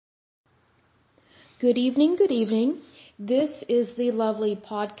Good evening, good evening. This is the lovely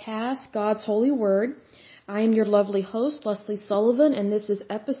podcast, God's Holy Word. I am your lovely host, Leslie Sullivan, and this is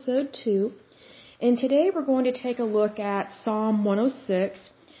episode 2. And today we're going to take a look at Psalm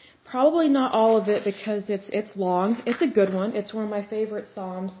 106. Probably not all of it because it's long. It's a good one. It's one of my favorite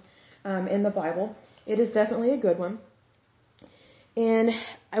Psalms in the Bible. It is definitely a good one. And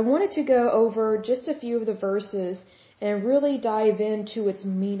I wanted to go over just a few of the verses and really dive into its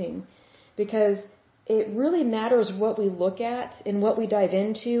meaning, because it really matters what we look at and what we dive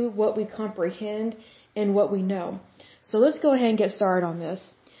into, what we comprehend, and what we know. So let's go ahead and get started on this.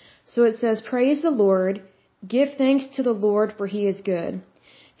 So it says, "Praise the Lord, give thanks to the Lord, for he is good.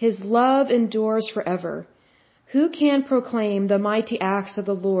 His love endures forever. Who can proclaim the mighty acts of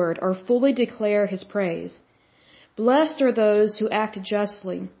the Lord or fully declare his praise? Blessed are those who act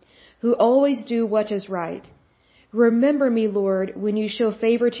justly, who always do what is right. Remember me, Lord, when you show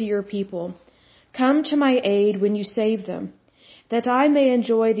favor to your people. Come to my aid when you save them, that I may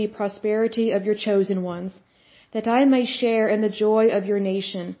enjoy the prosperity of your chosen ones, that I may share in the joy of your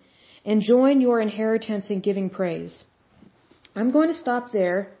nation, and join your inheritance in giving praise." I'm going to stop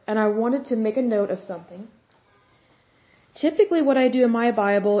there, and I wanted to make a note of something. Typically what I do in my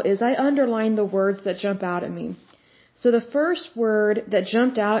Bible is I underline the words that jump out at me. So the first word that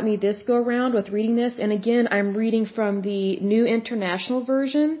jumped out at me this go around with reading this, and again I'm reading from the New International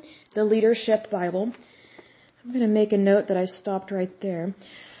Version, the Leadership Bible. I'm going to make a note that I stopped right there.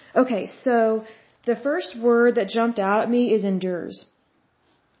 Okay, so the first word that jumped out at me is endures.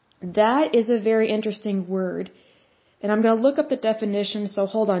 That is a very interesting word, and I'm going to look up the definition, so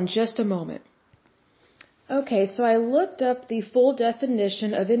hold on just a moment. Okay, so I looked up the full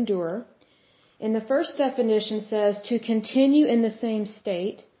definition of endure. And the first definition says to continue in the same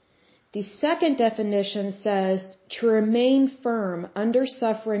state. The second definition says to remain firm under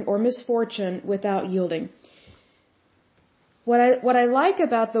suffering or misfortune without yielding. What I like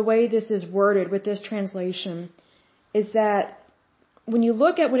about the way this is worded with this translation is that when you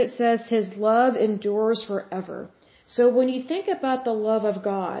look at when it says his love endures forever. So when you think about the love of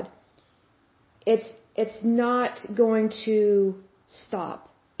God, it's not going to stop.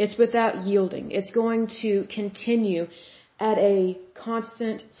 It's without yielding. It's going to continue at a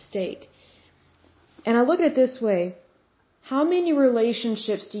constant state. And I look at it this way. How many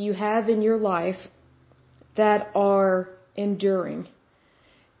relationships do you have in your life that are enduring,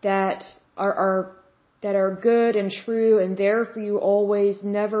 that are good and true and there for you always,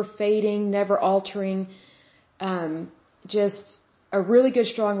 never fading, never altering, just a really good,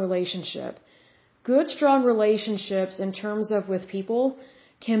 strong relationship? Good, strong relationships in terms of with people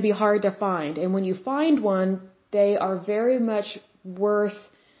can be hard to find. And when you find one, they are very much worth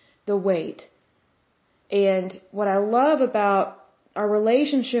the wait. And what I love about our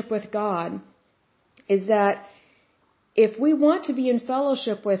relationship with God is that if we want to be in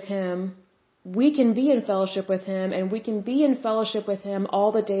fellowship with him, we can be in fellowship with him, and we can be in fellowship with him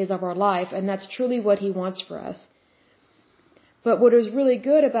all the days of our life, and that's truly what he wants for us. But what is really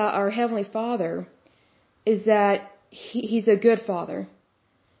good about our Heavenly Father is that he's a good Father.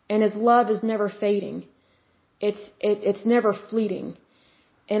 And his love is never fading. It's never fleeting.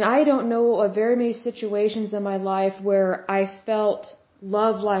 And I don't know of very many situations in my life where I felt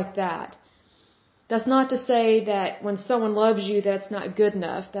love like that. That's not to say that when someone loves you, that's not good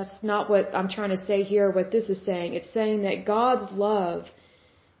enough. That's not what I'm trying to say here, what this is saying. It's saying that God's love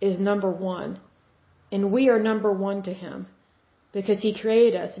is number one. And we are number one to him. Because he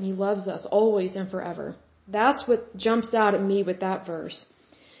created us and he loves us always and forever. That's what jumps out at me with that verse.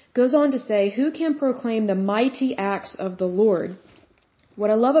 Goes on to say, who can proclaim the mighty acts of the Lord? What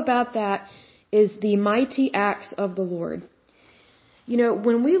I love about that is the mighty acts of the Lord. You know,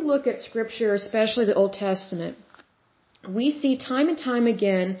 when we look at Scripture, especially the Old Testament, we see time and time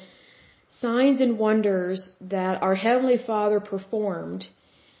again signs and wonders that our Heavenly Father performed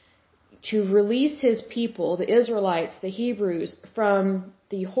to release his people, the Israelites, the Hebrews, from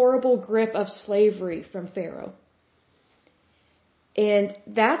the horrible grip of slavery from Pharaoh. And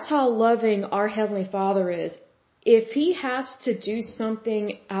that's how loving our Heavenly Father is. If he has to do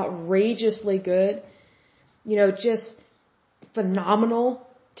something outrageously good, you know, just phenomenal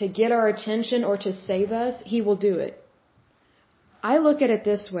to get our attention or to save us, he will do it. I look at it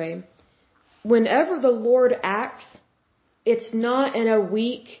this way. Whenever the Lord acts, it's not in a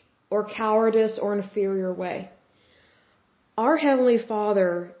weak or cowardice or inferior way. Our Heavenly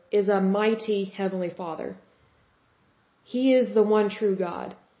Father is a mighty Heavenly Father. He is the one true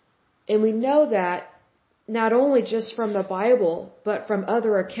God. And we know that not only just from the Bible, but from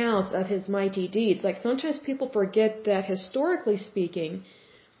other accounts of his mighty deeds. Like sometimes people forget that historically speaking,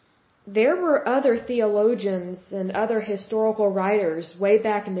 there were other theologians and other historical writers way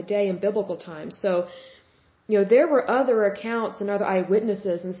back in the day in biblical times. So, there were other accounts and other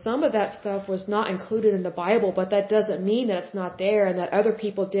eyewitnesses, and some of that stuff was not included in the Bible, but that doesn't mean that it's not there and that other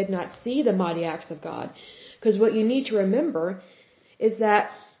people did not see the mighty acts of God. Because what you need to remember is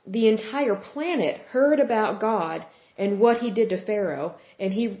that the entire planet heard about God and what he did to Pharaoh,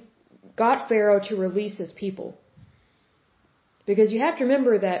 and he got Pharaoh to release his people. Because you have to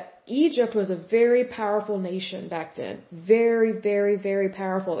remember that Egypt was a very powerful nation back then. Very, very, very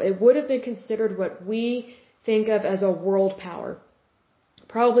powerful. It would have been considered what we think of as a world power.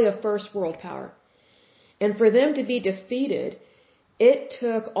 Probably a first world power. And for them to be defeated, it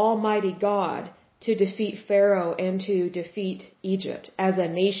took Almighty God to defeat Pharaoh and to defeat Egypt as a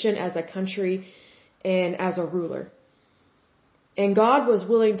nation, as a country, and as a ruler. And God was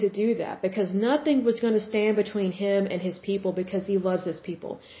willing to do that because nothing was going to stand between him and his people because he loves his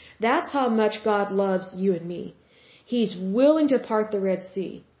people. That's how much God loves you and me. He's willing to part the Red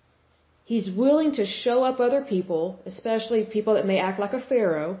Sea. He's willing to show up other people, especially people that may act like a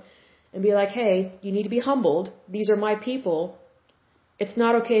Pharaoh, and be like, hey, you need to be humbled. These are my people. It's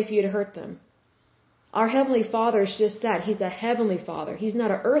not okay for you to hurt them. Our Heavenly Father is just that. He's a Heavenly Father. He's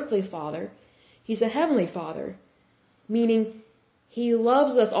not an earthly Father. He's a Heavenly Father. Meaning, he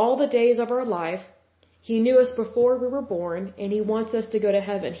loves us all the days of our life. He knew us before we were born, and he wants us to go to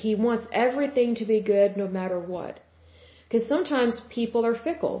heaven. He wants everything to be good no matter what. Because sometimes people are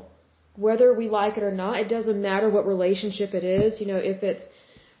fickle. Whether we like it or not, it doesn't matter what relationship it is.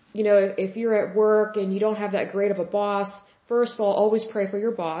 If you're at work and you don't have that great of a boss, first of all, always pray for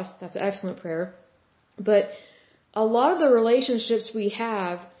your boss. That's an excellent prayer. But a lot of the relationships we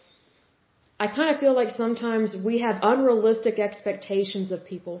have, I kind of feel like sometimes we have unrealistic expectations of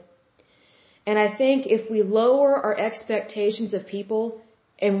people. And I think if we lower our expectations of people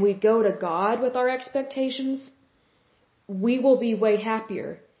and we go to God with our expectations, we will be way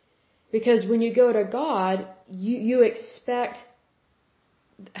happier. Because when you go to God, you expect,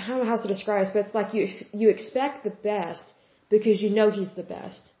 I don't know how to describe this, but it's like you expect the best because you know he's the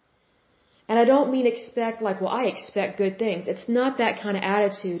best. And I don't mean expect like, well, I expect good things. It's not that kind of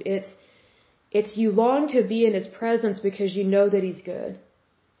attitude. It's you long to be in his presence because you know that he's good.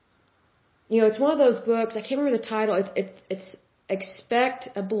 It's one of those books, I can't remember the title, it's Expect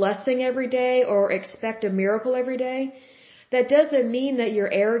a Blessing Every Day or Expect a Miracle Every Day. That doesn't mean that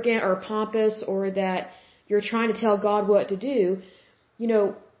you're arrogant or pompous or that you're trying to tell God what to do.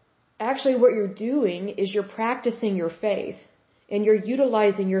 Actually what you're doing is you're practicing your faith and you're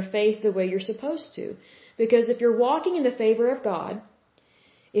utilizing your faith the way you're supposed to. Because if you're walking in the favor of God,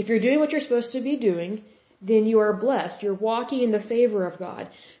 if you're doing what you're supposed to be doing, then you are blessed. You're walking in the favor of God.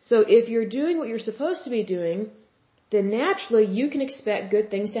 So if you're doing what you're supposed to be doing, then naturally you can expect good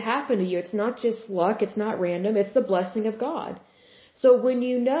things to happen to you. It's not just luck, it's not random, it's the blessing of God. So when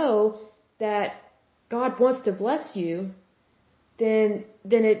you know that God wants to bless you, then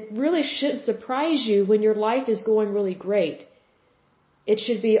it really shouldn't surprise you when your life is going really great. It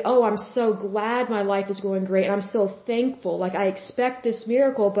should be, oh, I'm so glad my life is going great. I'm so thankful. Like, I expect this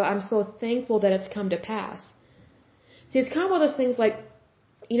miracle, but I'm so thankful that it's come to pass. See, it's kind of one of those things like,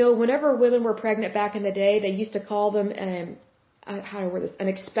 whenever women were pregnant back in the day, they used to call them, how do I word this, an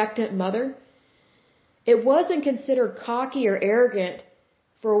expectant mother. It wasn't considered cocky or arrogant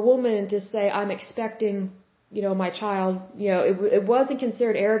for a woman to say, I'm expecting, my child. It wasn't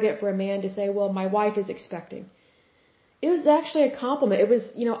considered arrogant for a man to say, well, my wife is expecting. It was actually a compliment. It was,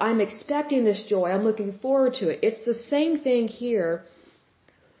 I'm expecting this joy. I'm looking forward to it. It's the same thing here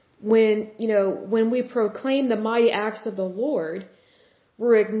when we proclaim the mighty acts of the Lord,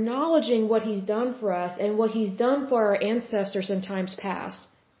 we're acknowledging what he's done for us and what he's done for our ancestors in times past.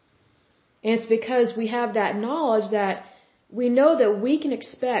 And it's because we have that knowledge that we know that we can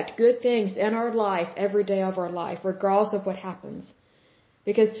expect good things in our life every day of our life, regardless of what happens.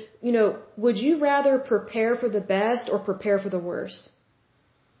 Because, would you rather prepare for the best or prepare for the worst?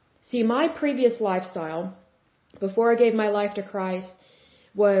 See, my previous lifestyle, before I gave my life to Christ,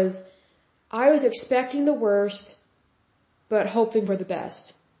 was I was expecting the worst, but hoping for the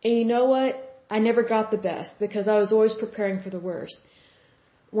best. And you know what? I never got the best because I was always preparing for the worst.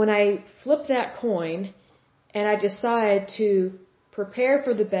 When I flipped that coin and I decided to prepare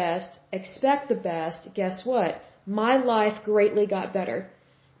for the best, expect the best, guess what? My life greatly got better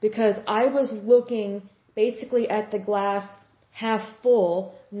because I was looking basically at the glass half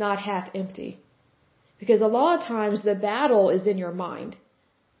full, not half empty. Because a lot of times the battle is in your mind.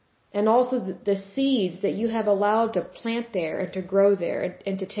 And also the seeds that you have allowed to plant there and to grow there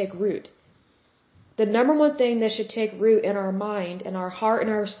and to take root. The number one thing that should take root in our mind and our heart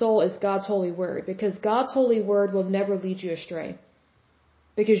and our soul is God's holy word, because God's holy word will never lead you astray,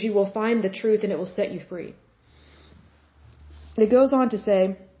 because you will find the truth and it will set you free. It goes on to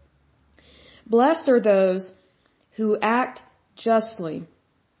say, blessed are those who act justly,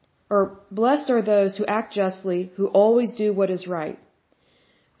 or blessed are those who act justly, who always do what is right.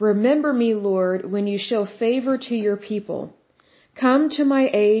 Remember me, Lord, when you show favor to your people. Come to my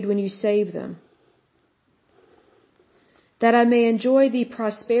aid when you save them, that I may enjoy the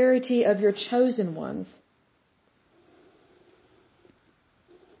prosperity of your chosen ones,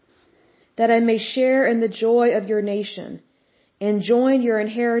 that I may share in the joy of your nation and join your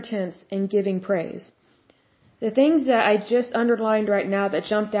inheritance in giving praise. The things that I just underlined right now that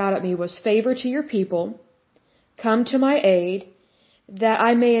jumped out at me was favor to your people, come to my aid, that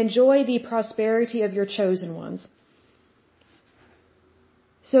I may enjoy the prosperity of your chosen ones.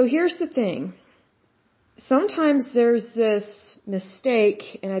 So here's the thing. Sometimes there's this mistake,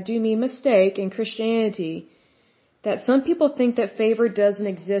 and I do mean mistake, in Christianity, that some people think that favor doesn't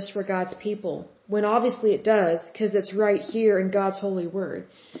exist for God's people, when obviously it does, because it's right here in God's holy word.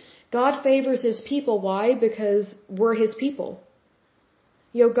 God favors His people. Why? Because we're His people.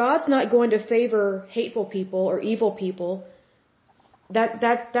 You know, God's not going to favor hateful people or evil people.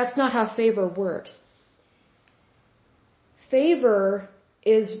 That's not how favor works. Favor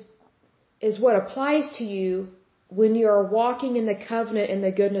is what applies to you when you are walking in the covenant and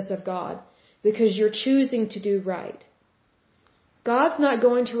the goodness of God, because you're choosing to do right. God's not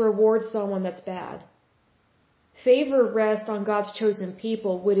going to reward someone that's bad. Favor rests on God's chosen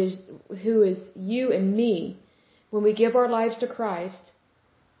people, who is you and me, when we give our lives to Christ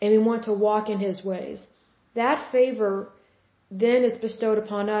and we want to walk in His ways. That favor then is bestowed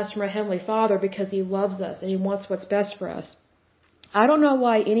upon us from our Heavenly Father because He loves us and He wants what's best for us. I don't know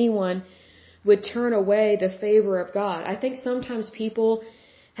why anyone would turn away the favor of God. I think sometimes people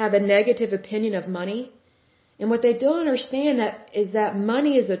have a negative opinion of money, and what they don't understand is that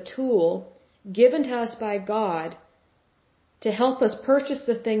money is a tool given to us by God to help us purchase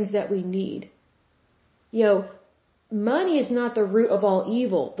the things that we need. You know, money is not the root of all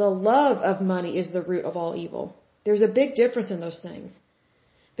evil. The love of money is the root of all evil. There's a big difference in those things.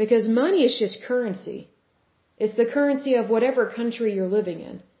 Because money is just currency. It's the currency of whatever country you're living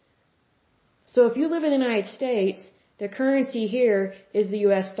in. So if you live in the United States, the currency here is the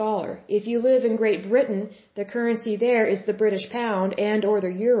US dollar. If you live in Great Britain, the currency there is the British pound and or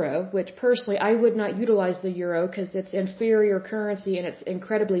the euro, which personally I would not utilize the euro because it's inferior currency and it's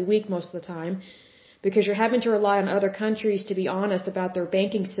incredibly weak most of the time, because you're having to rely on other countries to be honest about their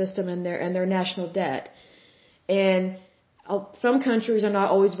banking system and their national debt. And some countries are not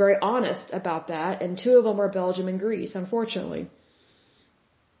always very honest about that, and two of them are Belgium and Greece, unfortunately.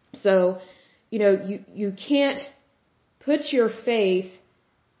 So, you know, you can't put your faith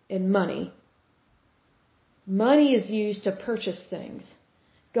in money. Money is used to purchase things.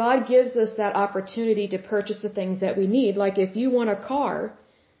 God gives us that opportunity to purchase the things that we need. Like if you want a car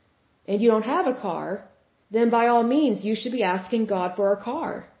and you don't have a car, then by all means you should be asking God for a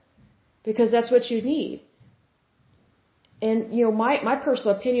car, because that's what you need. And, you know, my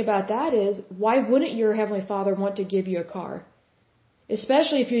personal opinion about that is, why wouldn't your Heavenly Father want to give you a car?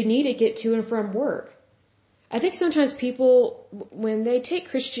 Especially if you need to get to and from work. I think sometimes people, when they take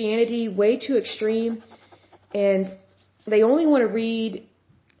Christianity way too extreme and they only want to read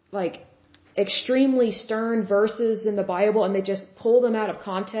like extremely stern verses in the Bible and they just pull them out of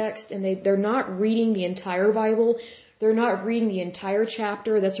context, and they're not reading the entire Bible, they're not reading the entire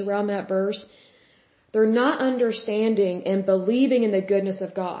chapter that's around that verse. They're not understanding and believing in the goodness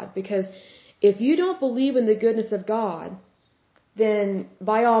of God. Because if you don't believe in the goodness of God, then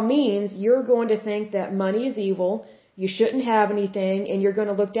by all means, you're going to think that money is evil, you shouldn't have anything, and you're going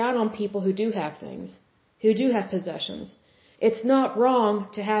to look down on people who do have things, who do have possessions. It's not wrong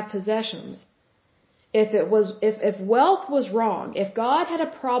to have possessions. If wealth was wrong, if God had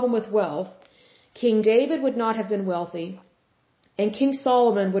a problem with wealth, King David would not have been wealthy, and King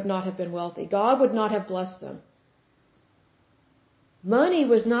Solomon would not have been wealthy. God would not have blessed them. Money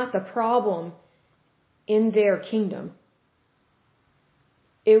was not the problem in their kingdom.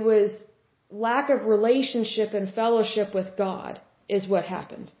 It was lack of relationship and fellowship with God is what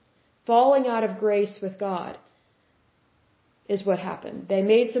happened. Falling out of grace with God is what happened. They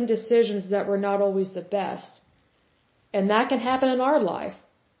made some decisions that were not always the best. And that can happen in our life.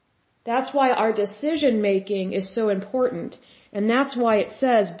 That's why our decision making is so important. And that's why it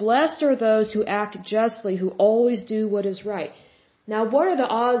says, blessed are those who act justly, who always do what is right. Now, what are the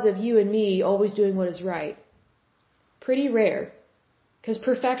odds of you and me always doing what is right? Pretty rare. Because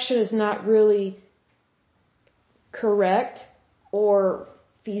perfection is not really correct or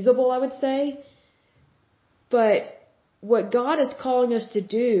feasible, I would say. But what God is calling us to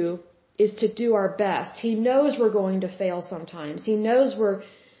do is to do our best. He knows we're going to fail sometimes. He knows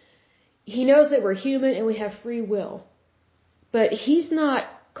that we're human and we have free will. But He's not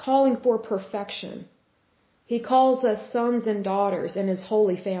calling for perfection. He calls us sons and daughters in His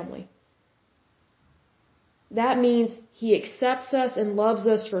holy family. That means He accepts us and loves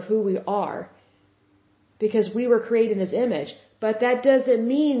us for who we are, because we were created in His image. But that doesn't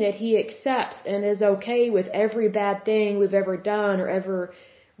mean that He accepts and is okay with every bad thing we've ever done or ever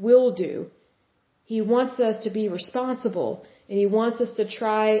will do. He wants us to be responsible, and He wants us to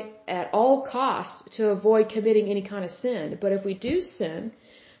try at all costs to avoid committing any kind of sin. But if we do sin,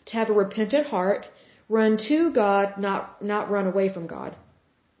 to have a repentant heart, run to God, not run away from God.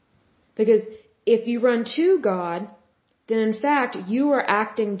 Because if you run to God, then in fact you are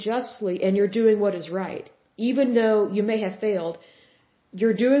acting justly and you're doing what is right. Even though you may have failed,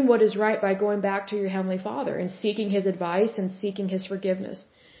 you're doing what is right by going back to your Heavenly Father and seeking His advice and seeking His forgiveness.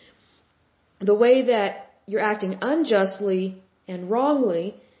 The way that you're acting unjustly and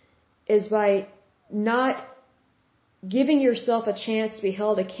wrongly is by not giving yourself a chance to be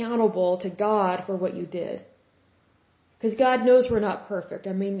held accountable to God for what you did. Because God knows we're not perfect.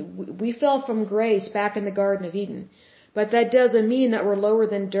 I mean, we fell from grace back in the Garden of Eden. But that doesn't mean that we're lower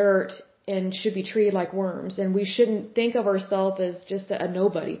than dirt and should be treated like worms. And we shouldn't think of ourselves as just a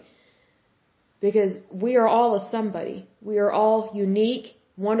nobody. Because we are all a somebody. We are all unique,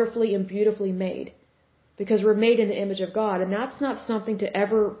 wonderfully and beautifully made. Because we're made in the image of God. And that's not something to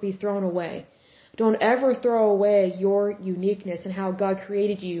ever be thrown away. Don't ever throw away your uniqueness and how God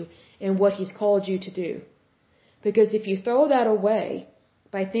created you and what He's called you to do. Because if you throw that away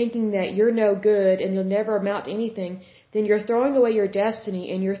by thinking that you're no good and you'll never amount to anything, then you're throwing away your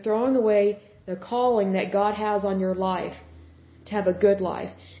destiny and you're throwing away the calling that God has on your life to have a good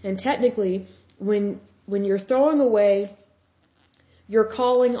life. And technically, when you're throwing away your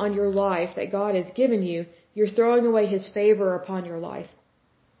calling on your life that God has given you, you're throwing away His favor upon your life.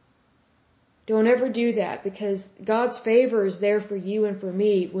 Don't ever do that, because God's favor is there for you and for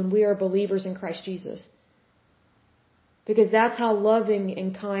me when we are believers in Christ Jesus. Because that's how loving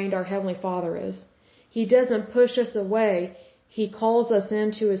and kind our Heavenly Father is. He doesn't push us away. He calls us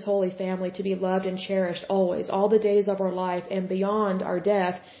into His holy family to be loved and cherished always, all the days of our life and beyond our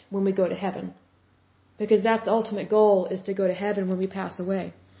death when we go to heaven. Because that's the ultimate goal, is to go to heaven when we pass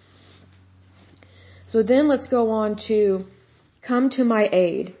away. So then let's go on to come to my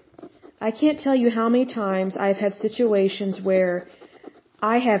aid. I can't tell you how many times I've had situations where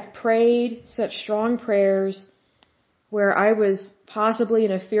I have prayed such strong prayers where I was possibly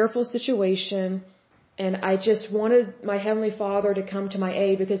in a fearful situation and I just wanted my Heavenly Father to come to my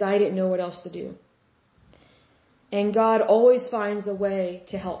aid because I didn't know what else to do. And God always finds a way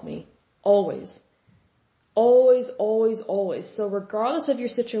to help me. Always. Always, always, always. So regardless of your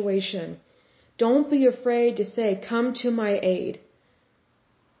situation, don't be afraid to say, come to my aid.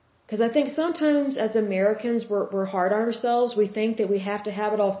 Because I think sometimes as Americans, we're hard on ourselves. We think that we have to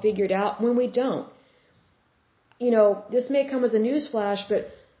have it all figured out when we don't. You know, this may come as a newsflash, but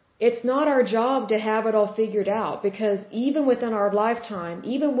it's not our job to have it all figured out, because even within our lifetime,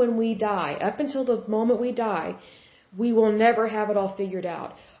 even when we die, up until the moment we die, we will never have it all figured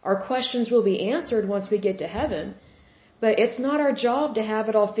out. Our questions will be answered once we get to heaven, but it's not our job to have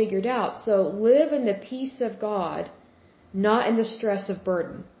it all figured out. So live in the peace of God, not in the stress of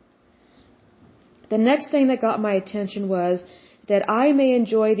burden. The next thing that got my attention was that I may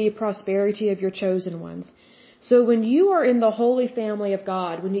enjoy the prosperity of your chosen ones. So when you are in the holy family of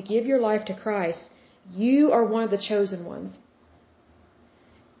God, when you give your life to Christ, you are one of the chosen ones.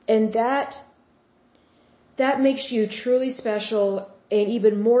 And that makes you truly special and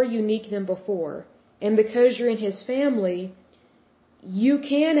even more unique than before. And because you're in His family, you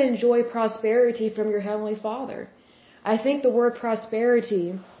can enjoy prosperity from your Heavenly Father. I think the word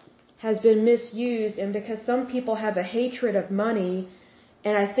prosperity has been misused, and because some people have a hatred of money,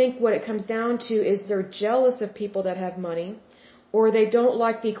 and I think what it comes down to is they're jealous of people that have money, or they don't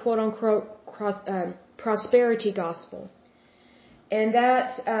like the quote-unquote prosperity gospel. And that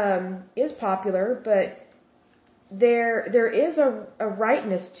is popular, but there is a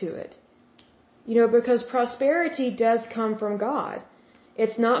rightness to it. You know, because prosperity does come from God.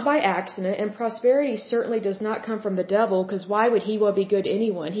 It's not by accident, and prosperity certainly does not come from the devil, because why would he want to be good to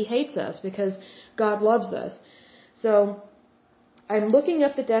anyone? He hates us because God loves us. So I'm looking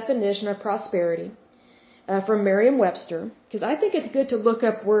up the definition of prosperity from Merriam-Webster, because I think it's good to look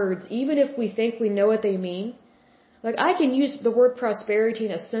up words, even if we think we know what they mean. Like, I can use the word prosperity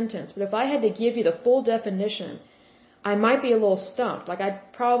in a sentence, but if I had to give you the full definition, I might be a little stumped. Like I'd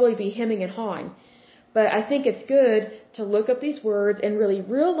probably be hemming and hawing. But I think it's good to look up these words and really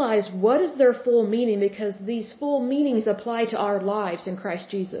realize what is their full meaning, because these full meanings apply to our lives in Christ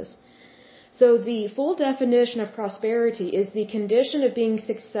Jesus. So the full definition of prosperity is the condition of being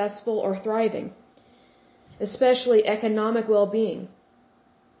successful or thriving, especially economic well-being.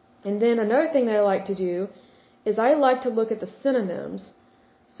 And then another thing that I like to do is I like to look at the synonyms.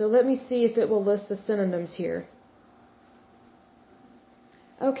 So let me see if it will list the synonyms here.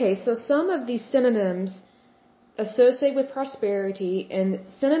 Okay, so some of these synonyms associate with prosperity, and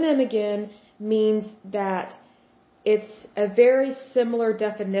synonym again means that it's a very similar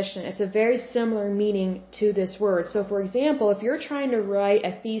definition. It's a very similar meaning to this word. So for example, if you're trying to write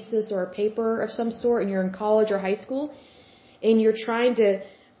a thesis or a paper of some sort and you're in college or high school and you're trying to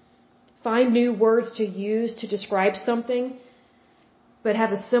find new words to use to describe something but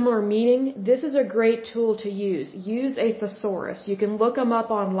have a similar meaning, this is a great tool to use. Use a thesaurus. You can look them up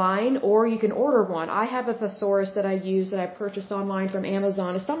online or you can order one. I have a thesaurus that I use that I purchased online from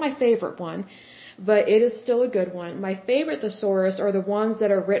Amazon. It's not my favorite one, but it is still a good one. My favorite thesaurus are the ones that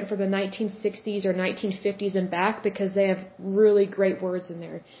are written from the 1960s or 1950s and back, because they have really great words in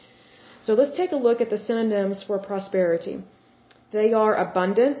there. So let's take a look at the synonyms for prosperity. They are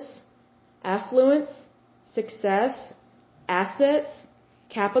abundance, affluence, success, assets,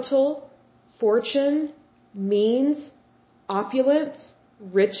 capital, fortune, means, opulence,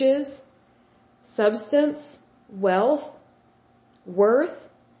 riches, substance, wealth, worth,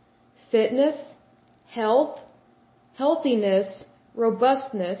 fitness, health, healthiness,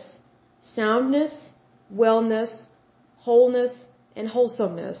 robustness, soundness, wellness, wholeness, and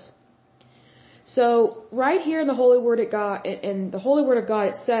wholesomeness. So right here in the Holy Word of God,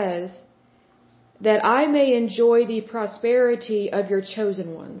 it says that I may enjoy the prosperity of your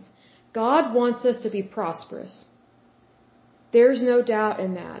chosen ones. God wants us to be prosperous. There's no doubt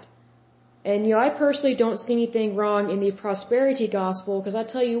in that. And I personally don't see anything wrong in the prosperity gospel, because I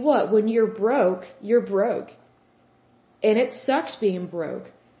tell you what, when you're broke, you're broke. And it sucks being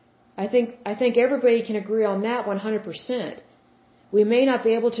broke. I think everybody can agree on that 100%. We may not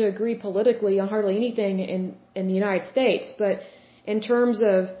be able to agree politically on hardly anything in the United States, but in terms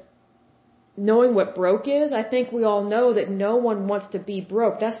of knowing what broke is, I think we all know that no one wants to be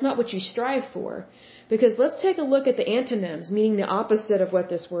broke. That's not what you strive for. Because let's take a look at the antonyms, meaning the opposite of what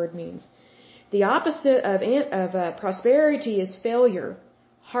this word means. The opposite of prosperity is failure,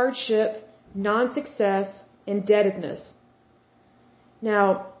 hardship, non-success, indebtedness.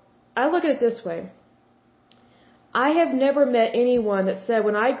 Now, I look at it this way. I have never met anyone that said,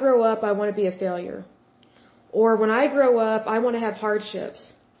 when I grow up, I want to be a failure. Or when I grow up, I want to have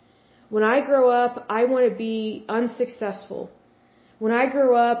hardships. When I grow up, I want to be unsuccessful. When I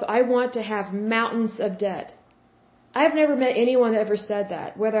grow up, I want to have mountains of debt. I've never met anyone that ever said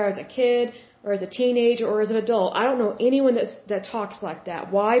that, whether as a kid or as a teenager or as an adult. I don't know anyone that talks like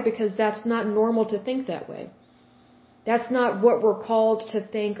that. Why? Because that's not normal to think that way. That's not what we're called to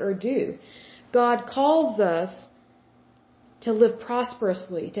think or do. God calls us to live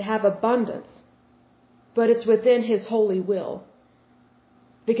prosperously, to have abundance, but it's within His holy will.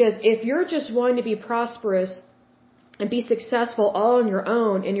 Because if you're just wanting to be prosperous and be successful all on your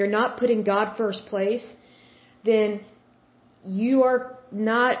own, and you're not putting God first place, then you are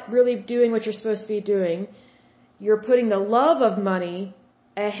not really doing what you're supposed to be doing. You're putting the love of money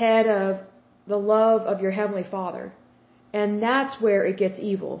ahead of the love of your Heavenly Father. And that's where it gets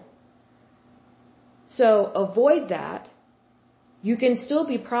evil. So avoid that. You can still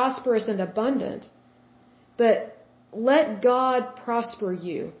be prosperous and abundant, but let God prosper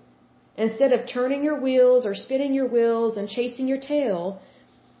you. Instead of turning your wheels or spinning your wheels and chasing your tail,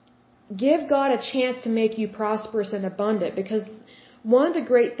 give God a chance to make you prosperous and abundant, because one of the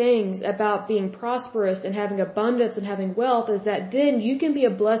great things about being prosperous and having abundance and having wealth is that then you can be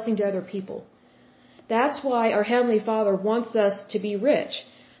a blessing to other people. That's why our Heavenly Father wants us to be rich.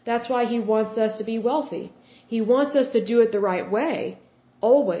 That's why He wants us to be wealthy. He wants us to do it the right way,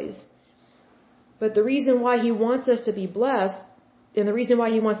 always. But the reason why He wants us to be blessed, and the reason why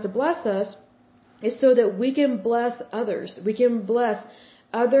He wants to bless us, is so that we can bless others. We can bless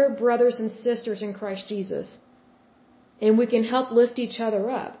other brothers and sisters in Christ Jesus. And we can help lift each other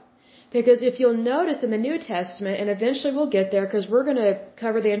up. Because if you'll notice in the New Testament, and eventually we'll get there because we're going to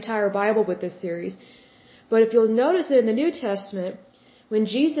cover the entire Bible with this series, but if you'll notice in the New Testament, when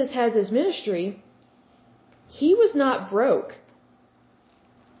Jesus has His ministry, He was not broke.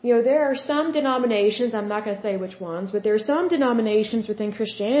 There are some denominations, I'm not going to say which ones, but there are some denominations within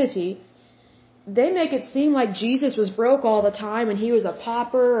Christianity they make it seem like Jesus was broke all the time and he was a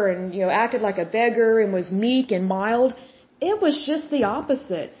pauper and, acted like a beggar and was meek and mild. It was just the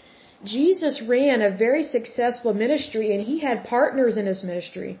opposite. Jesus ran a very successful ministry and he had partners in his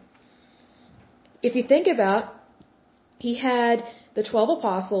ministry. If you think about, he had the 12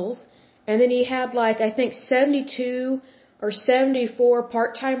 apostles and then he had 72 or 74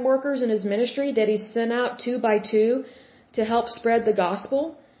 part-time workers in his ministry that he sent out 2 by 2 to help spread the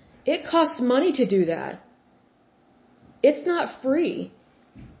gospel. It costs money to do that. It's not free.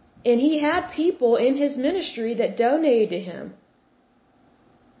 And he had people in his ministry that donated to him.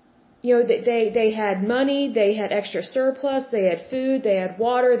 They had money, they had extra surplus, they had food, they had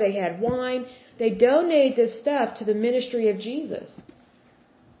water, they had wine. They donated this stuff to the ministry of Jesus.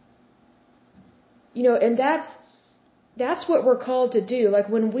 And that's what we're called to do.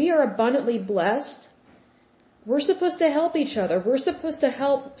 When we are abundantly blessed, we're supposed to help each other. We're supposed to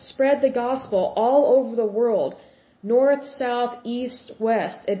help spread the gospel all over the world. North, south, east,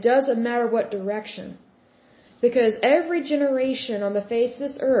 west. It doesn't matter what direction. Because every generation on the face of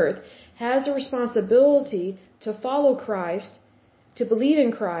this earth has a responsibility to follow Christ, to believe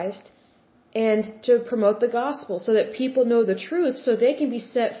in Christ, and to promote the gospel so that people know the truth so they can be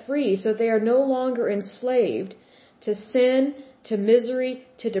set free, so they are no longer enslaved to sin, to misery,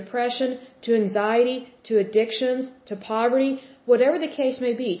 to depression, to anxiety, to addictions, to poverty, whatever the case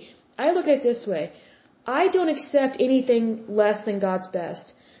may be. I look at it this way. I don't accept anything less than God's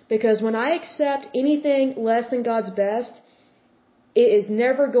best. Because when I accept anything less than God's best, it is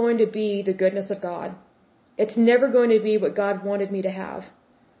never going to be the goodness of God. It's never going to be what God wanted me to have.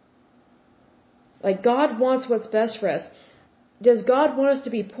 God wants what's best for us. Does God want us to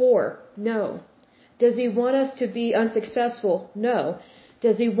be poor? No. Does He want us to be unsuccessful? No.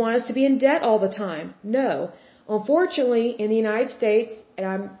 Does He want us to be in debt all the time? No. Unfortunately, in the United States,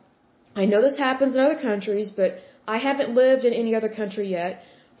 and I know this happens in other countries, but I haven't lived in any other country yet,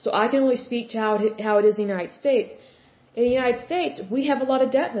 so I can only speak to how it is in the United States. In the United States, we have a lot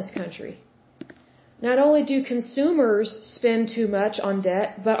of debt in this country. Not only do consumers spend too much on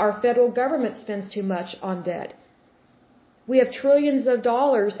debt, but our federal government spends too much on debt. We have trillions of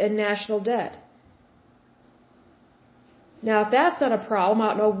dollars in national debt. Now, if that's not a problem, I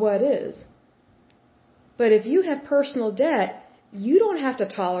don't know what is. But if you have personal debt, you don't have to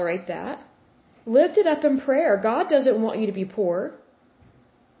tolerate that. Lift it up in prayer. God doesn't want you to be poor.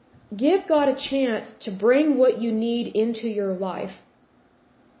 Give God a chance to bring what you need into your life.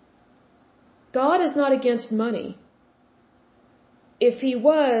 God is not against money. If He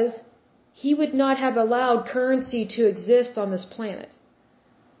was, He would not have allowed currency to exist on this planet.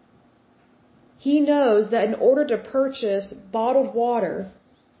 He knows that in order to purchase bottled water,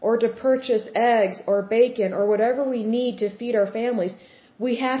 or to purchase eggs or bacon or whatever we need to feed our families,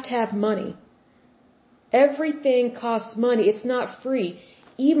 we have to have money. Everything costs money. It's not free.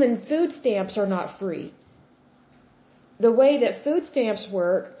 Even food stamps are not free. The way that food stamps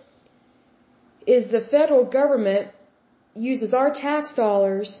work is the federal government uses our tax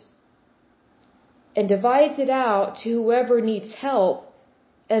dollars and divides it out to whoever needs help,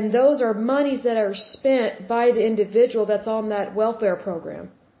 and those are monies that are spent by the individual that's on that welfare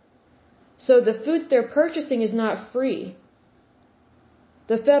program. So the food they're purchasing is not free.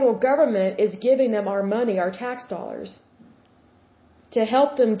 The federal government is giving them our money, our tax dollars, to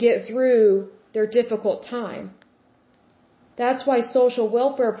help them get through their difficult time. That's why social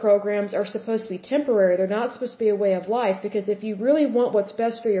welfare programs are supposed to be temporary. They're not supposed to be a way of life, because if you really want what's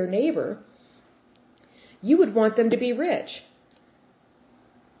best for your neighbor, you would want them to be rich.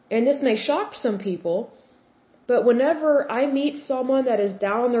 And this may shock some people, but whenever I meet someone that is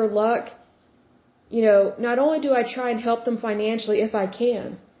down on their luck, not only do I try and help them financially if I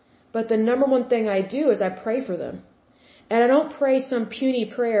can, but the number one thing I do is I pray for them. And I don't pray some puny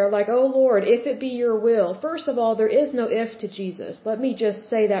prayer like, oh Lord, if it be your will. First of all, there is no if to Jesus. Let me just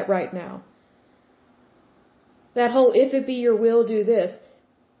say that right now. That whole if it be your will, do this.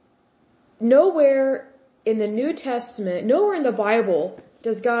 Nowhere in the New Testament, nowhere in the Bible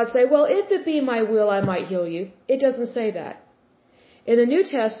does God say, well, if it be my will, I might heal you. It doesn't say that. In the New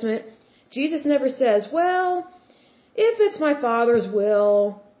Testament, Jesus never says, well, if it's my Father's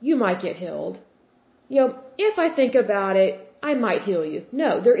will, you might get healed. If I think about it, I might heal you.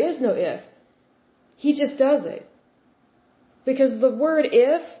 No, there is no if. He just does it. Because the word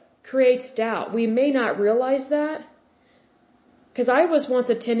if creates doubt. We may not realize that. Because I was once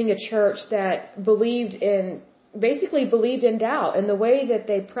attending a church that believed in doubt. And the way that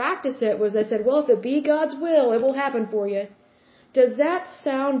they practiced it was they said, well, if it be God's will, it will happen for you. Does that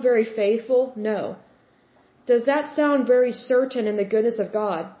sound very faithful? No. Does that sound very certain in the goodness of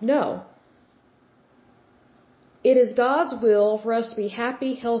God? No. It is God's will for us to be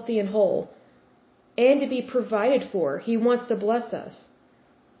happy, healthy, and whole, and to be provided for. He wants to bless us.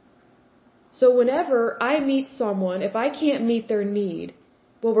 So whenever I meet someone, if I can't meet their need,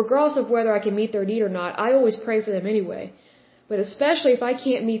 well, regardless of whether I can meet their need or not, I always pray for them anyway. But especially if I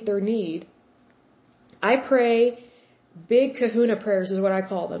can't meet their need, I pray big kahuna prayers is what I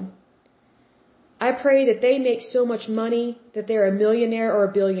call them. I pray that they make so much money that they're a millionaire or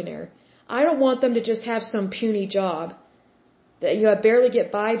a billionaire. I don't want them to just have some puny job, that a barely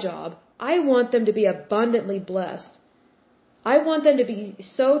get by job. I want them to be abundantly blessed. I want them to be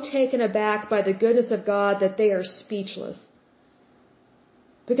so taken aback by the goodness of God that they are speechless.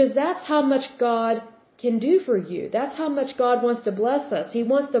 Because that's how much God can do for you. That's how much God wants to bless us. He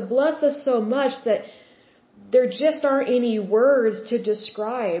wants to bless us so much that there just aren't any words to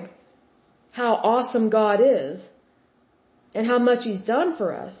describe how awesome God is and how much He's done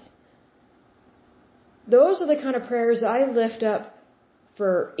for us. Those are the kind of prayers I lift up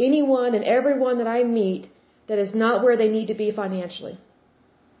for anyone and everyone that I meet that is not where they need to be financially.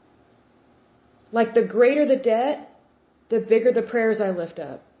 Like the greater the debt, the bigger the prayers I lift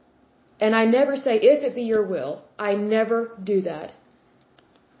up. And I never say, if it be your will. I never do that.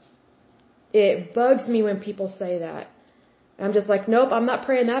 It bugs me when people say that. I'm just like, nope, I'm not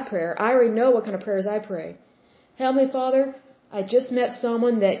praying that prayer. I already know what kind of prayers I pray. Heavenly Father, I just met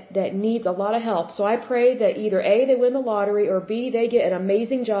someone that needs a lot of help. So I pray that either A, they win the lottery, or B, they get an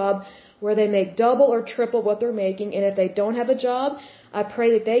amazing job where they make double or triple what they're making. And if they don't have a job, I pray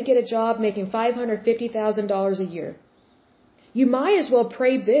that they get a job making $550,000 a year. You might as well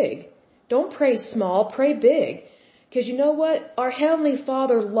pray big. Don't pray small, pray big. Because you know what? Our Heavenly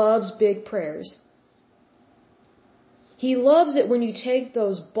Father loves big prayers. He loves it when you take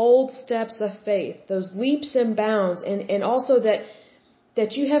those bold steps of faith, those leaps and bounds, and also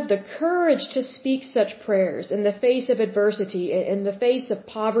that you have the courage to speak such prayers in the face of adversity, in the face of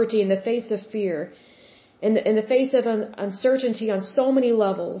poverty, in the face of fear, in the face of uncertainty on so many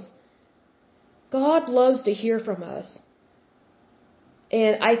levels. God loves to hear from us.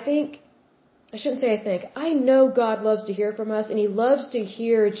 And I know God loves to hear from us, and He loves to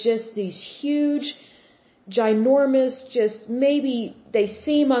hear just these huge, ginormous, just maybe they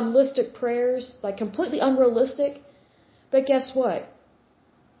seem unrealistic prayers, like completely unrealistic. But guess what?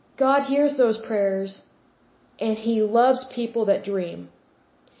 God hears those prayers, and He loves people that dream.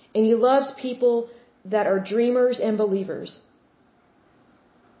 And He loves people that are dreamers and believers.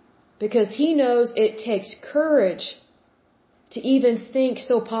 Because He knows it takes courage to even think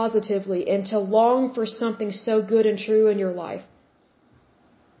so positively and to long for something so good and true in your life.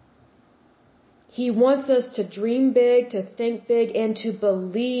 He wants us to dream big, to think big, and to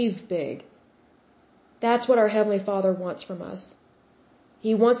believe big. That's what our Heavenly Father wants from us.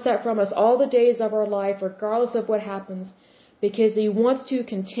 He wants that from us all the days of our life, regardless of what happens, because He wants to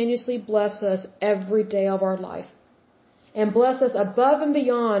continuously bless us every day of our life. And bless us above and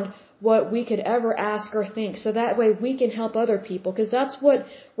beyond what we could ever ask or think, so that way we can help other people, because that's what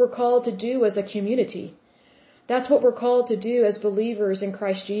we're called to do as a community. That's what we're called to do as believers in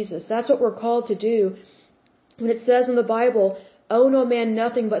Christ Jesus. That's what we're called to do when it says in the Bible, owe no man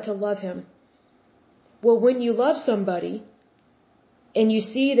nothing but to love him. Well, when you love somebody and you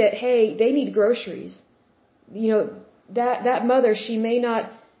see that, hey, they need groceries, that mother, she may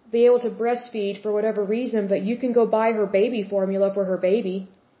not be able to breastfeed for whatever reason, but you can go buy her baby formula for her baby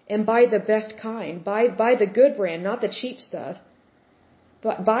and buy the best kind. Buy the good brand, not the cheap stuff.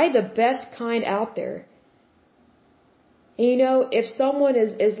 But buy the best kind out there. And if someone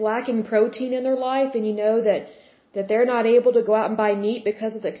is lacking protein in their life and you know that they're not able to go out and buy meat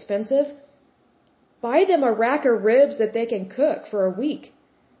because it's expensive, buy them a rack of ribs that they can cook for a week.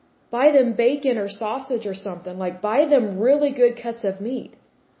 Buy them bacon or sausage or something. Like, buy them really good cuts of meat.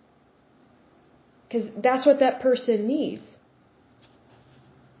 Because that's what that person needs.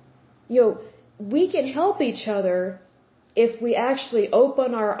 We can help each other if we actually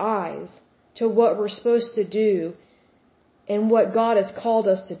open our eyes to what we're supposed to do and what God has called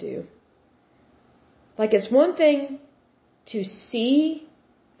us to do. Like, it's one thing to see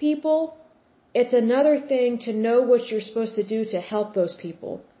people, it's another thing to know what you're supposed to do to help those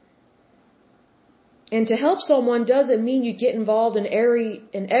people. And to help someone doesn't mean you get involved in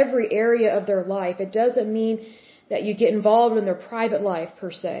every area of their life. It doesn't mean that you get involved in their private life,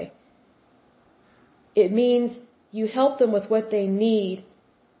 per se. It means you help them with what they need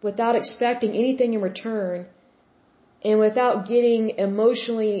without expecting anything in return and without getting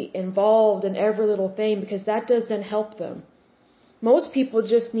emotionally involved in every little thing, because that doesn't help them. Most people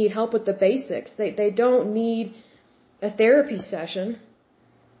just need help with the basics. They don't need a therapy session.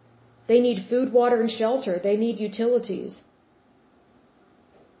 They need food, water, and shelter. They need utilities.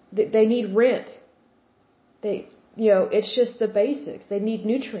 They need rent. It's just the basics. They need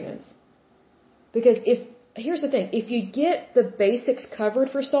nutrients. Because here's the thing, if you get the basics covered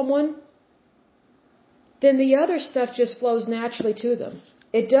for someone, then the other stuff just flows naturally to them.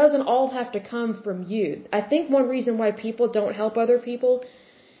 It doesn't all have to come from you. I think one reason why people don't help other people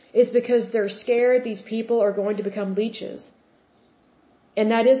is because they're scared these people are going to become leeches.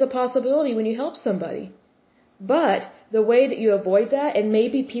 And that is a possibility when you help somebody. But the way that you avoid that, and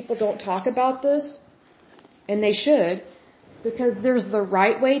maybe people don't talk about this, and they should, because there's the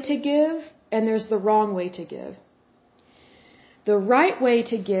right way to give and there's the wrong way to give. The right way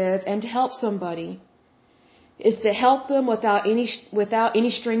to give and to help somebody is to help them without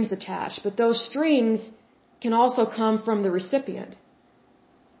any strings attached. But those strings can also come from the recipient,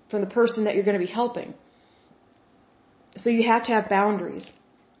 from the person that you're going to be helping. So you have to have boundaries.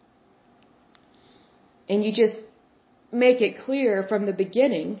 And you just make it clear from the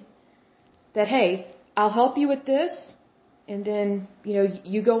beginning that, hey, I'll help you with this, and then,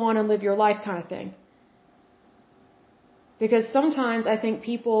 you go on and live your life kind of thing. Because sometimes I think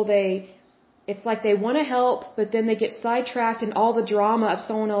people, it's like they want to help, but then they get sidetracked in all the drama of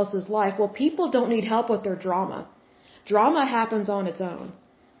someone else's life. Well, people don't need help with their drama. Drama happens on its own.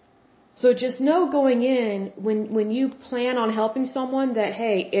 So just know going in, when you plan on helping someone, that,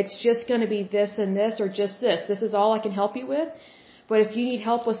 hey, it's just going to be this and this, or just this. This is all I can help you with. But if you need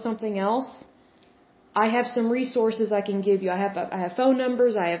help with something else, I have some resources I can give you. I have phone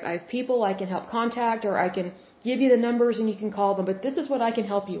numbers. I have people I can help contact, or I can give you the numbers and you can call them. But this is what I can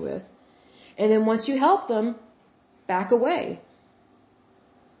help you with. And then once you help them, back away.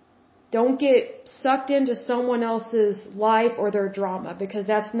 Don't get sucked into someone else's life or their drama, because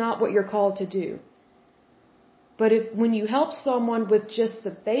that's not what you're called to do. But when you help someone with just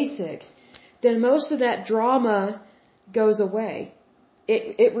the basics, then most of that drama goes away.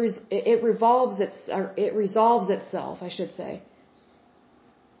 It resolves itself, I should say.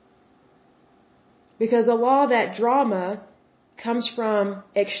 Because a lot of that drama comes from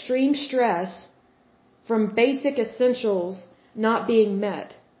extreme stress, from basic essentials not being met.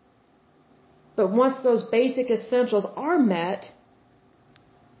 But once those basic essentials are met,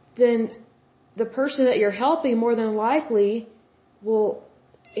 then the person that you're helping more than likely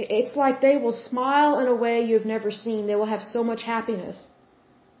it's like they will smile in a way you've never seen. They will have so much happiness.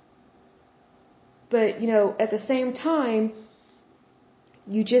 But, at the same time,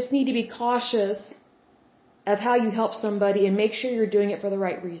 you just need to be cautious of how you help somebody and make sure you're doing it for the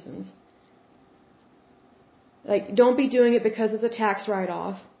right reasons. Like, don't be doing it because it's a tax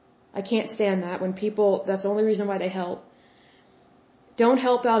write-off. I can't stand that when that's the only reason why they help. Don't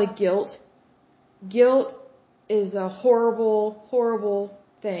help out of guilt. Guilt is a horrible, horrible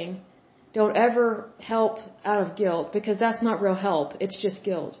thing. Don't ever help out of guilt, because that's not real help. It's just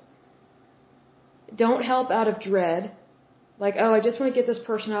guilt. Don't help out of dread. Like, oh, I just want to get this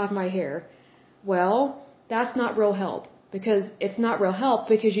person out of my hair. Well, that's not real help, because it's not real help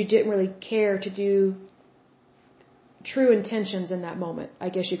because you didn't really care to do true intentions in that moment, I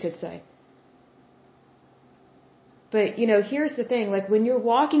guess you could say. But, here's the thing, like when you're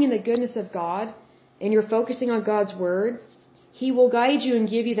walking in the goodness of God and you're focusing on God's word, He will guide you and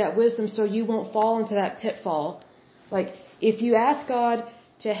give you that wisdom so you won't fall into that pitfall. Like, if you ask God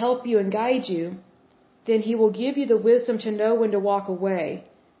to help you and guide you, then He will give you the wisdom to know when to walk away.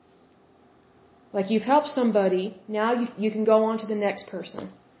 Like, you've helped somebody, now you can go on to the next person.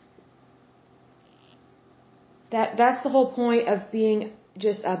 That's the whole point of being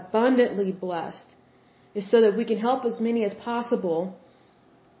just abundantly blessed, is so that we can help as many as possible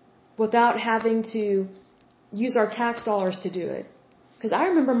without having to use our tax dollars to do it. Because I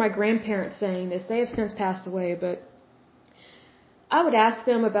remember my grandparents saying this. They have since passed away, but I would ask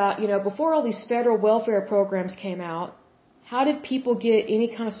them about, before all these federal welfare programs came out, how did people get any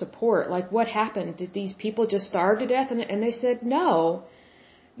kind of support? Like, what happened? Did these people just starve to death? And they said no.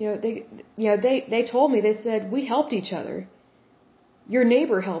 They told me, they said, we helped each other. Your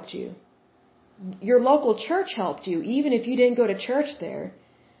neighbor helped you. Your local church helped you, even if you didn't go to church there.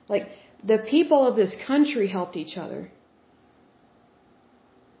 Like, the people of this country helped each other.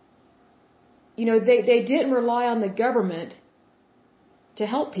 They didn't rely on the government to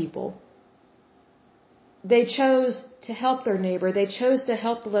help people. They chose to help their neighbor. They chose to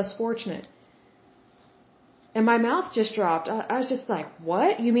help the less fortunate. And my mouth just dropped. I was just like,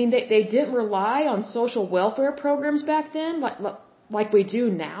 what? You mean they didn't rely on social welfare programs back then like we do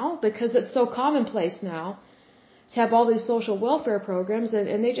now? Because it's so commonplace now to have all these social welfare programs,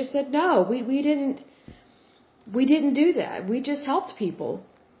 and they just said, no, we didn't do that. We just helped people.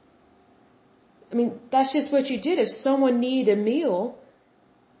 I mean, that's just what you did. If someone needed a meal,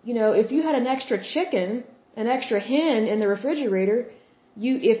 if you had an extra chicken, an extra hen in the refrigerator,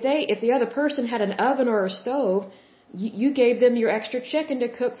 if the other person had an oven or a stove, you gave them your extra chicken to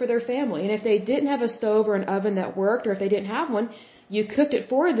cook for their family. And if they didn't have a stove or an oven that worked, or if they didn't have one, you cooked it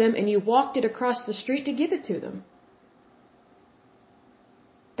for them and you walked it across the street to give it to them.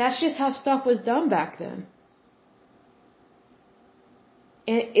 That's just how stuff was done back then.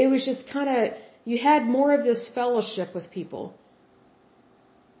 And it was just you had more of this fellowship with people.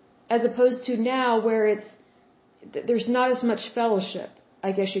 As opposed to now where there's not as much fellowship,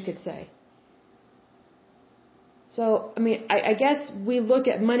 I guess you could say. So, I mean, I guess we look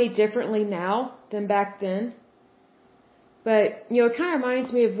at money differently now than back then. But, it kind of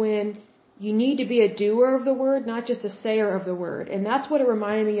reminds me of when you need to be a doer of the word, not just a sayer of the word. And that's what it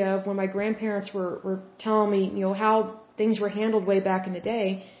reminded me of when my grandparents were telling me, how things were handled way back in the day.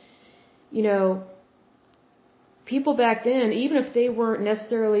 People back then, even if they weren't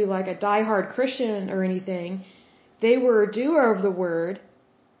necessarily like a diehard Christian or anything, they were a doer of the word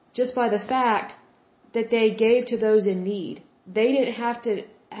just by the fact that they gave to those in need. They didn't have to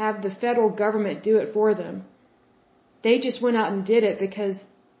have the federal government do it for them. They just went out and did it because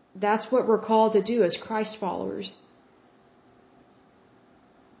that's what we're called to do as Christ followers.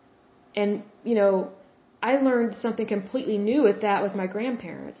 And, I learned something completely new with that with my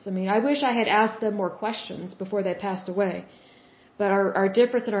grandparents. I mean, I wish I had asked them more questions before they passed away. But our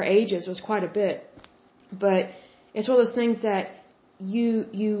difference in our ages was quite a bit. But it's one of those things that you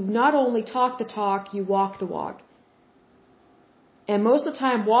not only talk the talk, you walk the walk. And most of the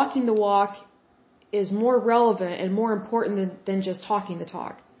time, walking the walk is more relevant and more important than just talking the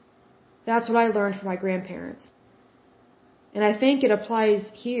talk. That's what I learned from my grandparents. And I think it applies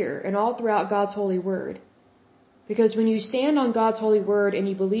here and all throughout God's holy word. Because when you stand on God's holy word and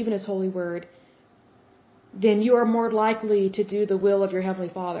you believe in His holy word, then you are more likely to do the will of your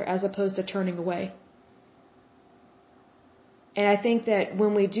Heavenly Father as opposed to turning away. And I think that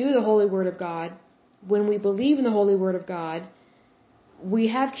when we do the holy word of God, when we believe in the holy word of God, we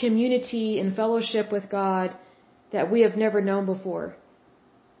have community and fellowship with God that we have never known before.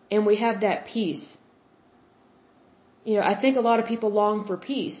 And we have that peace. I think a lot of people long for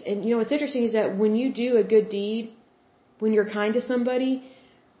peace. And what's interesting is that when you do a good deed, when you're kind to somebody,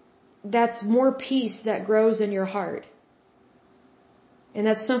 that's more peace that grows in your heart. And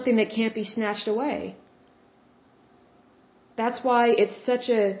that's something that can't be snatched away. That's why it's such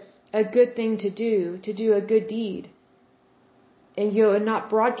a good thing to do a good deed. And and not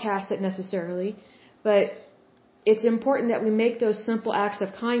broadcast it necessarily, but it's important that we make those simple acts of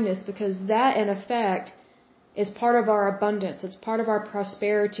kindness because that in effect is part of our abundance. It's part of our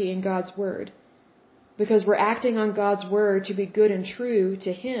prosperity in God's word. Because we're acting on God's word to be good and true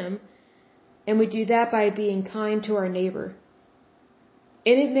to Him, and we do that by being kind to our neighbor.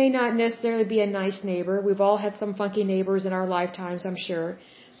 And it may not necessarily be a nice neighbor. We've all had some funky neighbors in our lifetimes, I'm sure.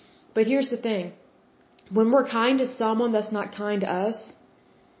 But here's the thing. When we're kind to someone that's not kind to us,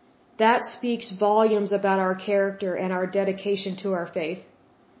 that speaks volumes about our character and our dedication to our faith.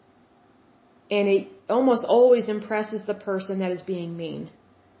 And it almost always impresses the person that is being mean.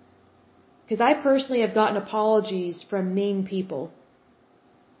 Because I personally have gotten apologies from mean people.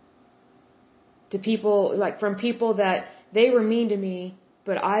 From people that they were mean to me,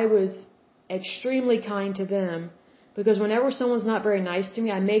 but I was extremely kind to them. Because whenever someone's not very nice to me,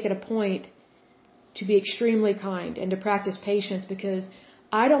 I make it a point to be extremely kind and to practice patience because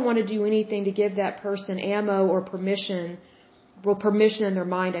I don't want to do anything to give that person ammo or permission in their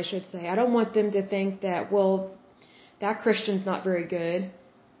mind, I should say. I don't want them to think that, that Christian's not very good.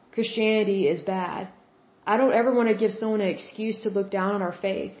 Christianity is bad. I don't ever want to give someone an excuse to look down on our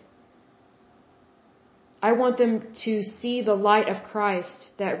faith. I want them to see the light of Christ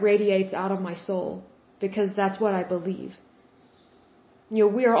that radiates out of my soul because that's what I believe.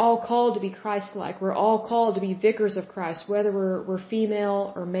 We are all called to be Christ-like. We're all called to be vicars of Christ, whether we're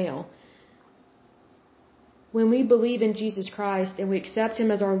female or male. When we believe in Jesus Christ and we accept Him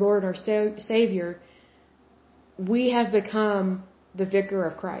as our Lord and our Savior, we have become the vicar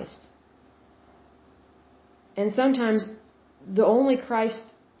of Christ. And sometimes the only Christ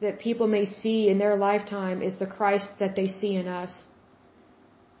that people may see in their lifetime is the Christ that they see in us.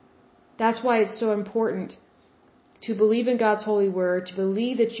 That's why it's so important to believe in God's holy word, to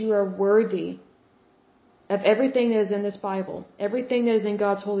believe that you are worthy of everything that is in this Bible, everything that is in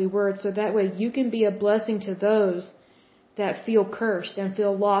God's holy word, so that way you can be a blessing to those that feel cursed and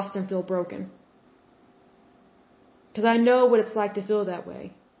feel lost and feel broken. Because I know what it's like to feel that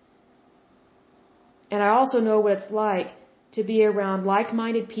way. And I also know what it's like to be around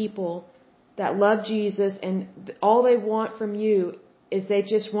like-minded people that love Jesus, and all they want from you is they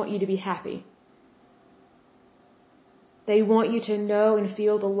just want you to be happy. They want you to know and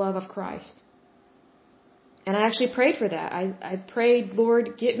feel the love of Christ. And I actually prayed for that. I prayed,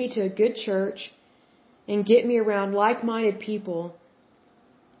 Lord, get me to a good church and get me around like-minded people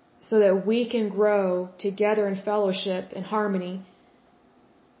so that we can grow together in fellowship and harmony.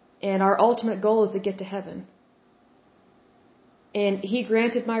 And our ultimate goal is to get to heaven. And He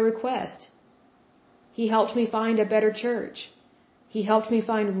granted my request. He helped me find a better church. He helped me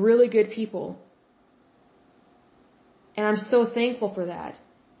find really good people. And I'm so thankful for that.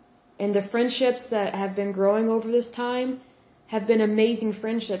 And the friendships that have been growing over this time have been amazing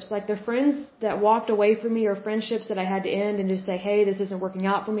friendships. Like the friends that walked away from me are friendships that I had to end and just say, hey, this isn't working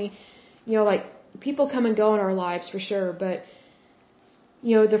out for me. You know, like people come and go in our lives for sure. But,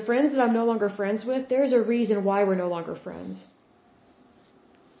 you know, the friends that I'm no longer friends with, there's a reason why we're no longer friends.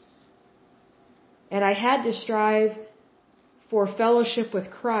 And I had to strive for fellowship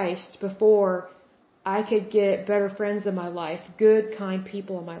with Christ before I could get better friends in my life, good, kind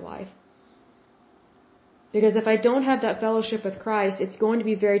people in my life. Because if I don't have that fellowship with Christ, it's going to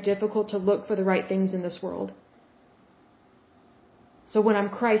be very difficult to look for the right things in this world. So when I'm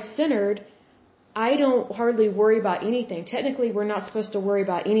Christ-centered, I don't hardly worry about anything. Technically, we're not supposed to worry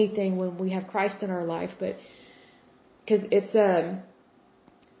about anything when we have Christ in our life, but because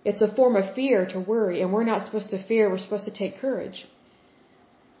it's a form of fear to worry, and we're not supposed to fear, we're supposed to take courage.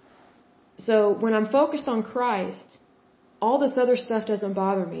 So when I'm focused on Christ, all this other stuff doesn't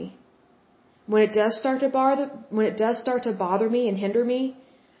bother me. When it does start to bother me and hinder me,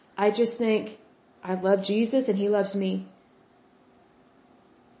 I just think, I love Jesus and He loves me.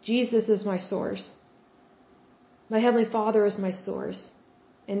 Jesus is my source. My Heavenly Father is my source.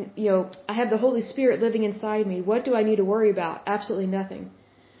 And, you know, I have the Holy Spirit living inside me. What do I need to worry about? Absolutely nothing.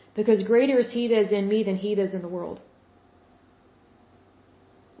 Because greater is He that is in me than he that is in the world.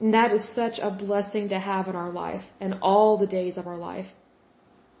 And that is such a blessing to have in our life and all the days of our life.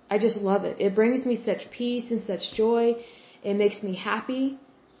 I just love it. It brings me such peace and such joy. It makes me happy.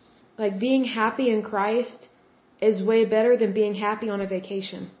 Like being happy in Christ is way better than being happy on a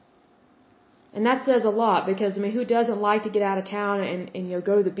vacation. And that says a lot because, I mean, who doesn't like to get out of town and you know,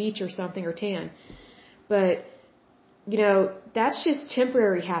 go to the beach or something or tan? But, you know, that's just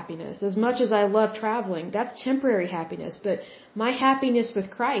temporary happiness. As much as I love traveling, that's temporary happiness. But my happiness with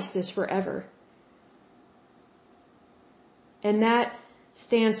Christ is forever. And that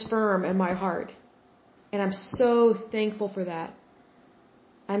stands firm in my heart. And I'm so thankful for that.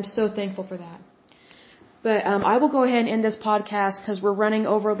 I'm so thankful for that. But I will go ahead and end this podcast because we're running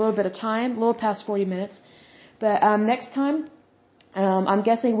over a little bit of time, a little past 40 minutes. But next time, I'm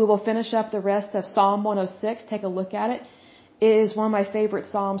guessing we will finish up the rest of Psalm 106, take a look at it. It is one of my favorite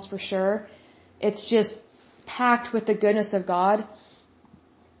Psalms for sure. It's just packed with the goodness of God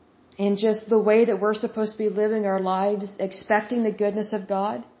and just the way that we're supposed to be living our lives, expecting the goodness of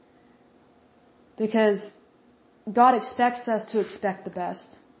God. Because God expects us to expect the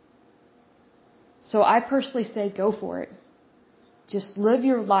best. So I personally say go for it. Just live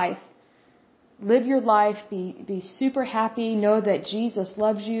your life. Live your life, be super happy, know that Jesus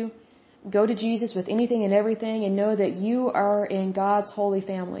loves you. Go to Jesus with anything and everything and know that you are in God's holy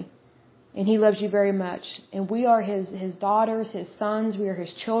family. And He loves you very much. And we are His daughters, His sons, we are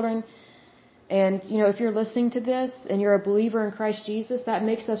His children. And, you know, if you're listening to this and you're a believer in Christ Jesus, that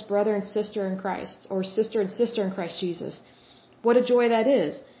makes us brother and sister in Christ, or sister and sister in Christ Jesus. What a joy that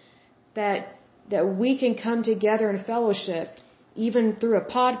is. That we can come together in fellowship, even through a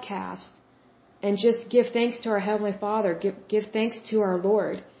podcast, and just give thanks to our Heavenly Father, give thanks to our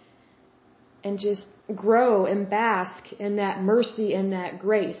Lord, and just grow and bask in that mercy and that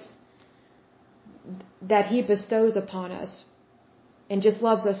grace that He bestows upon us and just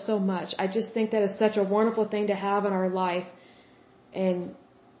loves us so much. I just think that is such a wonderful thing to have in our life, and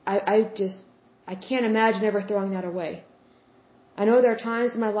I can't imagine ever throwing that away. I know there are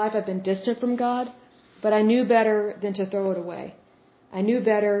times in my life I've been distant from God, but I knew better than to throw it away. I knew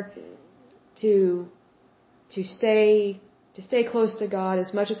better to stay close to God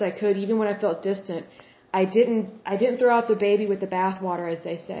as much as I could, even when I felt distant. I didn't throw out the baby with the bathwater, as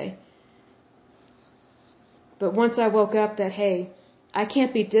they say. But once I woke up that, hey, I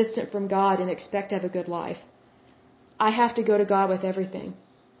can't be distant from God and expect to have a good life. I have to go to God with everything.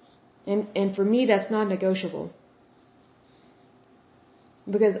 And for me, that's non-negotiable.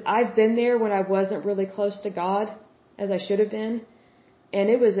 Because I've been there when I wasn't really close to God as I should have been. And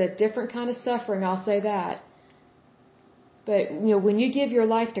it was a different kind of suffering, I'll say that. But, you know, when you give your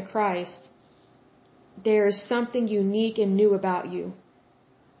life to Christ, there is something unique and new about you.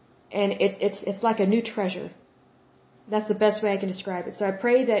 and it's like a new treasure. That's the best way I can describe it. So I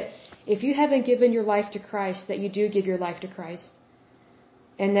pray that if you haven't given your life to Christ, that you do give your life to Christ.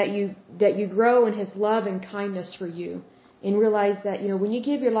 And that you grow in His love and kindness for you. And realize that, when you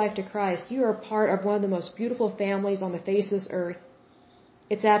give your life to Christ, you are a part of one of the most beautiful families on the face of this earth.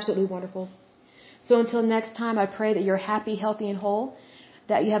 It's absolutely wonderful. So until next time, I pray that you're happy, healthy, and whole,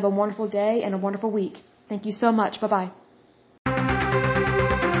 that you have a wonderful day and a wonderful week. Thank you so much. Bye-bye.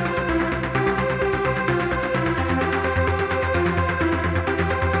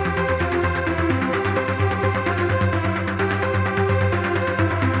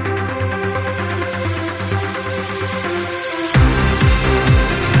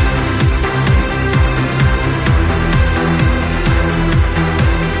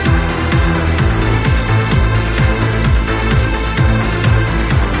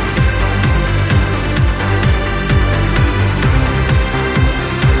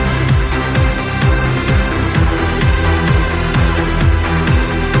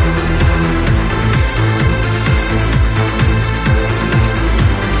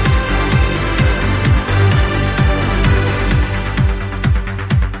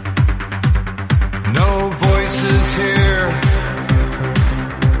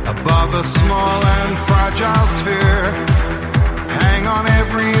 Above a small and fragile sphere, hang on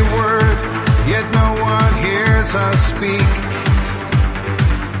every word, yet no one hears us speak.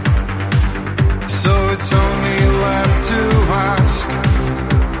 So it's only left to ask,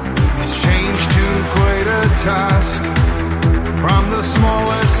 is change too great a task? From the small